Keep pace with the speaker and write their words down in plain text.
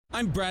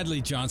I'm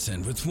Bradley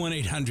Johnson with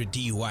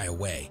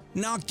 1-800-DUI-AWAY.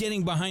 Not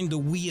getting behind the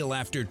wheel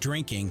after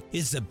drinking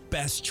is the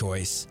best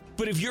choice.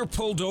 But if you're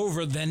pulled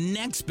over, the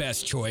next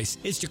best choice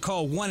is to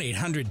call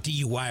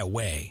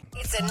 1-800-DUI-AWAY.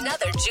 It's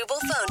another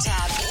Jubal phone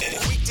tab.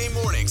 Weekday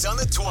mornings on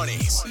the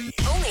 20s.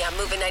 Only on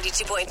Moving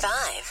 92.5.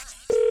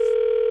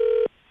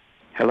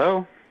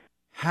 Hello?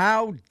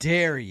 How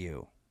dare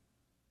you?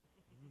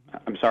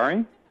 I'm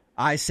sorry?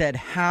 I said,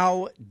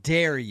 how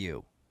dare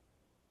you?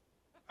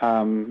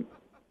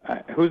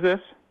 Who's this?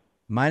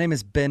 My name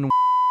is Ben.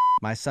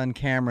 My son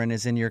Cameron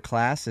is in your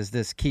class. Is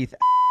this Keith?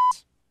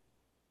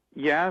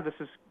 Yeah, this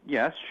is,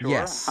 yes, sure.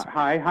 Yes.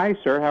 Hi,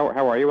 sir.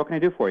 How are you? What can I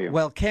do for you?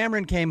 Well,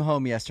 Cameron came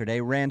home yesterday,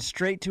 ran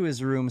straight to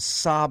his room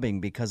sobbing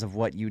because of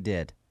what you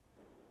did.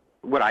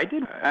 What I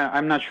did?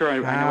 I'm not sure I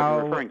know what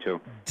you're referring to.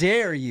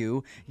 Dare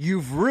you?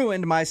 You've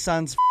ruined my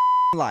son's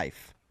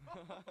life.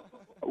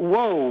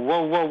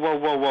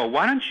 Whoa.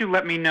 Why don't you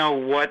let me know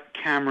what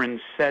Cameron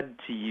said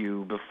to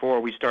you before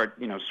we start,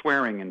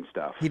 swearing and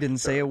stuff? He didn't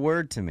say a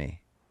word to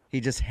me.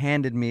 He just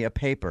handed me a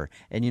paper.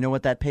 And you know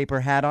what that paper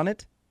had on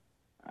it?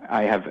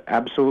 I have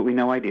absolutely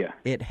no idea.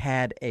 It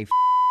had a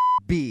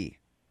B.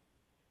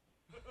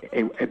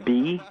 A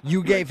B?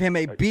 You gave him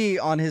a B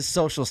on his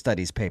social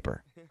studies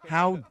paper.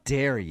 How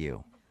dare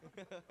you?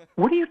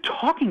 What are you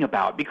talking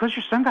about? Because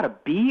your son got a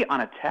B on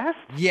a test?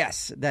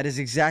 Yes, that is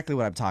exactly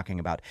what I'm talking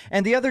about.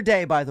 And the other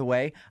day, by the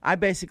way, I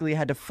basically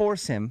had to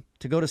force him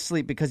to go to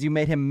sleep because you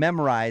made him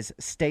memorize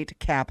state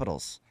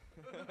capitals.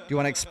 Do you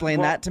want to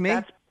explain that to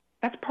me?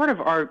 That's part of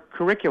our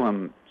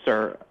curriculum,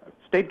 sir.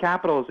 State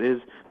capitals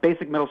is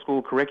basic middle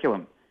school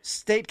curriculum.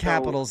 State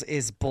capitals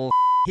is bull.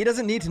 He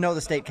doesn't need to know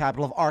the state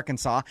capital of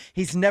Arkansas.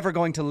 He's never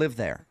going to live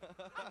there.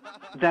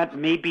 That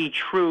may be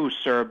true,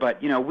 sir,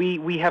 but,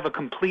 we have a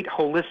complete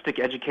holistic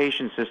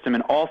education system,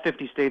 and all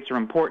 50 states are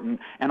important,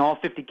 and all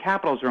 50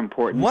 capitals are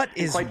important.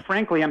 And quite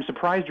frankly, I'm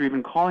surprised you're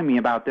even calling me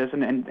about this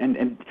and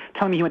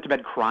telling me you went to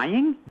bed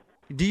crying?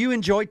 Do you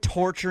enjoy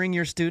torturing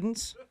your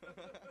students?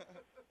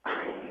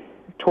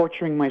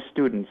 Torturing my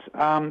students.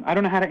 I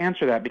don't know how to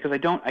answer that because I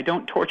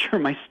don't torture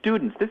my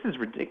students. This is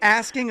ridiculous.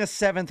 Asking a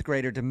 7th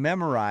grader to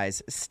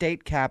memorize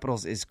state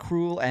capitals is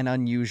cruel and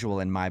unusual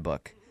in my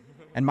book.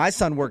 And my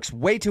son works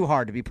way too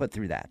hard to be put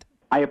through that.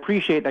 I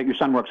appreciate that your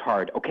son works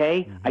hard,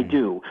 okay? Mm-hmm. I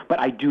do. But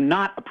I do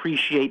not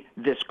appreciate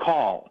this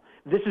call.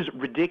 This is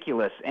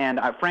ridiculous, and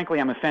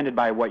frankly, I'm offended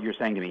by what you're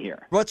saying to me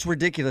here. What's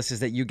ridiculous is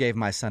that you gave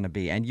my son a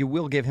B, and you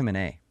will give him an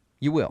A.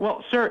 You will.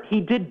 Well, sir,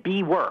 he did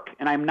B work,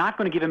 and I'm not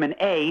going to give him an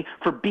A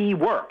for B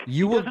work.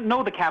 He doesn't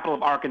know the capital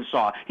of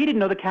Arkansas. He didn't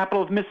know the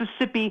capital of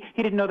Mississippi.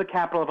 He didn't know the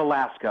capital of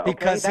Alaska.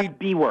 Because that's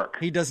B work.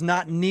 He does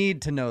not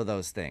need to know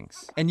those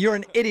things. And you're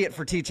an idiot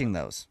for teaching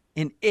those.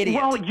 An idiot.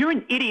 Well, you're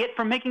an idiot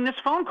for making this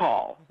phone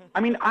call.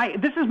 I mean,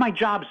 this is my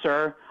job,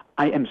 sir.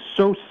 I am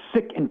so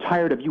sick and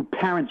tired of you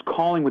parents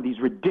calling with these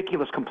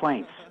ridiculous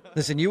complaints.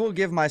 Listen, you will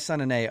give my son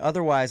an A.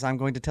 Otherwise, I'm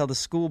going to tell the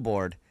school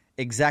board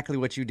exactly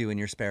what you do in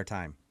your spare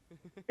time.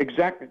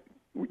 Exactly.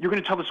 You're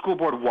going to tell the school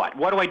board what?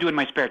 What do I do in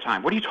my spare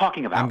time? What are you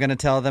talking about? I'm going to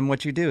tell them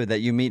what you do,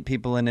 that you meet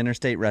people in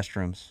interstate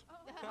restrooms.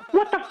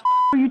 What the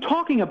are you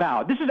talking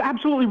about? This is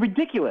absolutely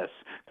ridiculous.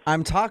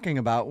 I'm talking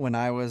about when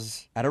I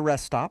was at a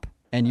rest stop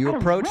and you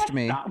approached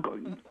me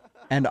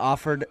and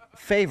offered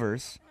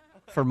favors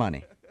for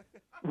money.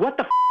 What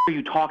the are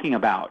you talking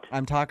about?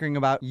 I'm talking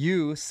about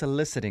you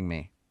soliciting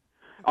me.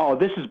 Oh,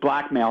 this is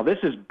blackmail. This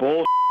is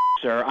bull,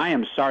 sir. I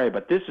am sorry,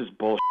 but this is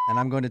bull. And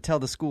I'm going to tell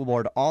the school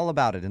board all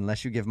about it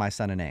unless you give my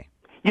son an A.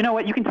 You know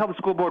what? You can tell the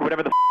school board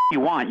whatever the you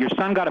want. Your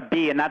son got a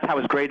B, and that's how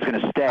his grade's going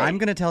to stay. I'm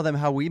going to tell them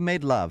how we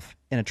made love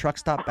in a truck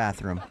stop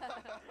bathroom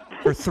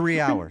for 3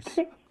 hours.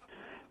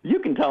 You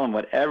can tell them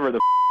whatever the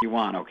you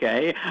want,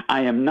 okay?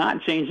 I am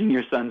not changing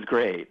your son's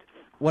grade.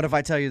 What if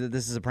I tell you that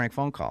this is a prank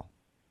phone call?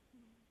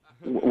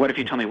 What if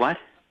you tell me what?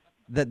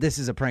 That this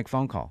is a prank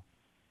phone call.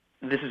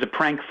 This is a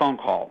prank phone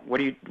call.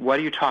 What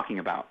are you talking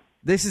about?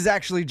 This is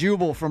actually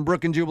Jubal from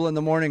Brook and Jubal in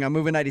the Morning. I'm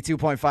moving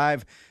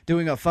 92.5,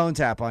 doing a phone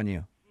tap on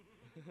you.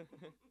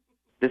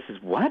 This is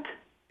what?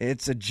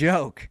 It's a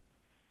joke.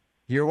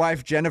 Your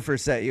wife Jennifer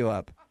set you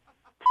up.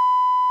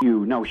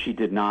 You. No, she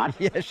did not.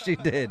 Yes, she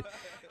did.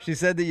 She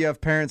said that you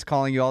have parents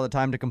calling you all the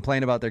time to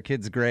complain about their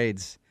kids'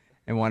 grades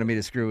and wanted me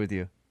to screw with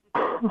you.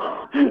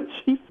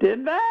 She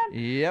did that?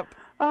 Yep.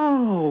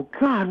 Oh,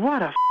 God,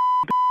 what a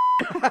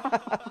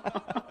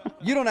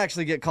You don't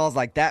actually get calls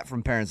like that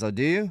from parents, though,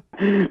 do you?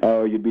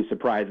 Oh, you'd be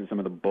surprised at some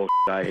of the bullshit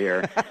I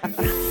hear.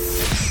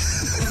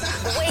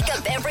 Wake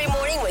up every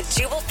morning with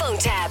Jubal phone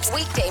tabs.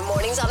 Weekday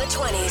mornings on the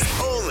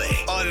 20s.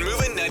 Only on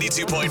Moving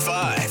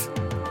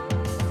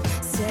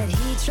 92.5. Said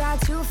he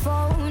tried to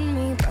phone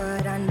me,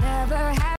 but I never had.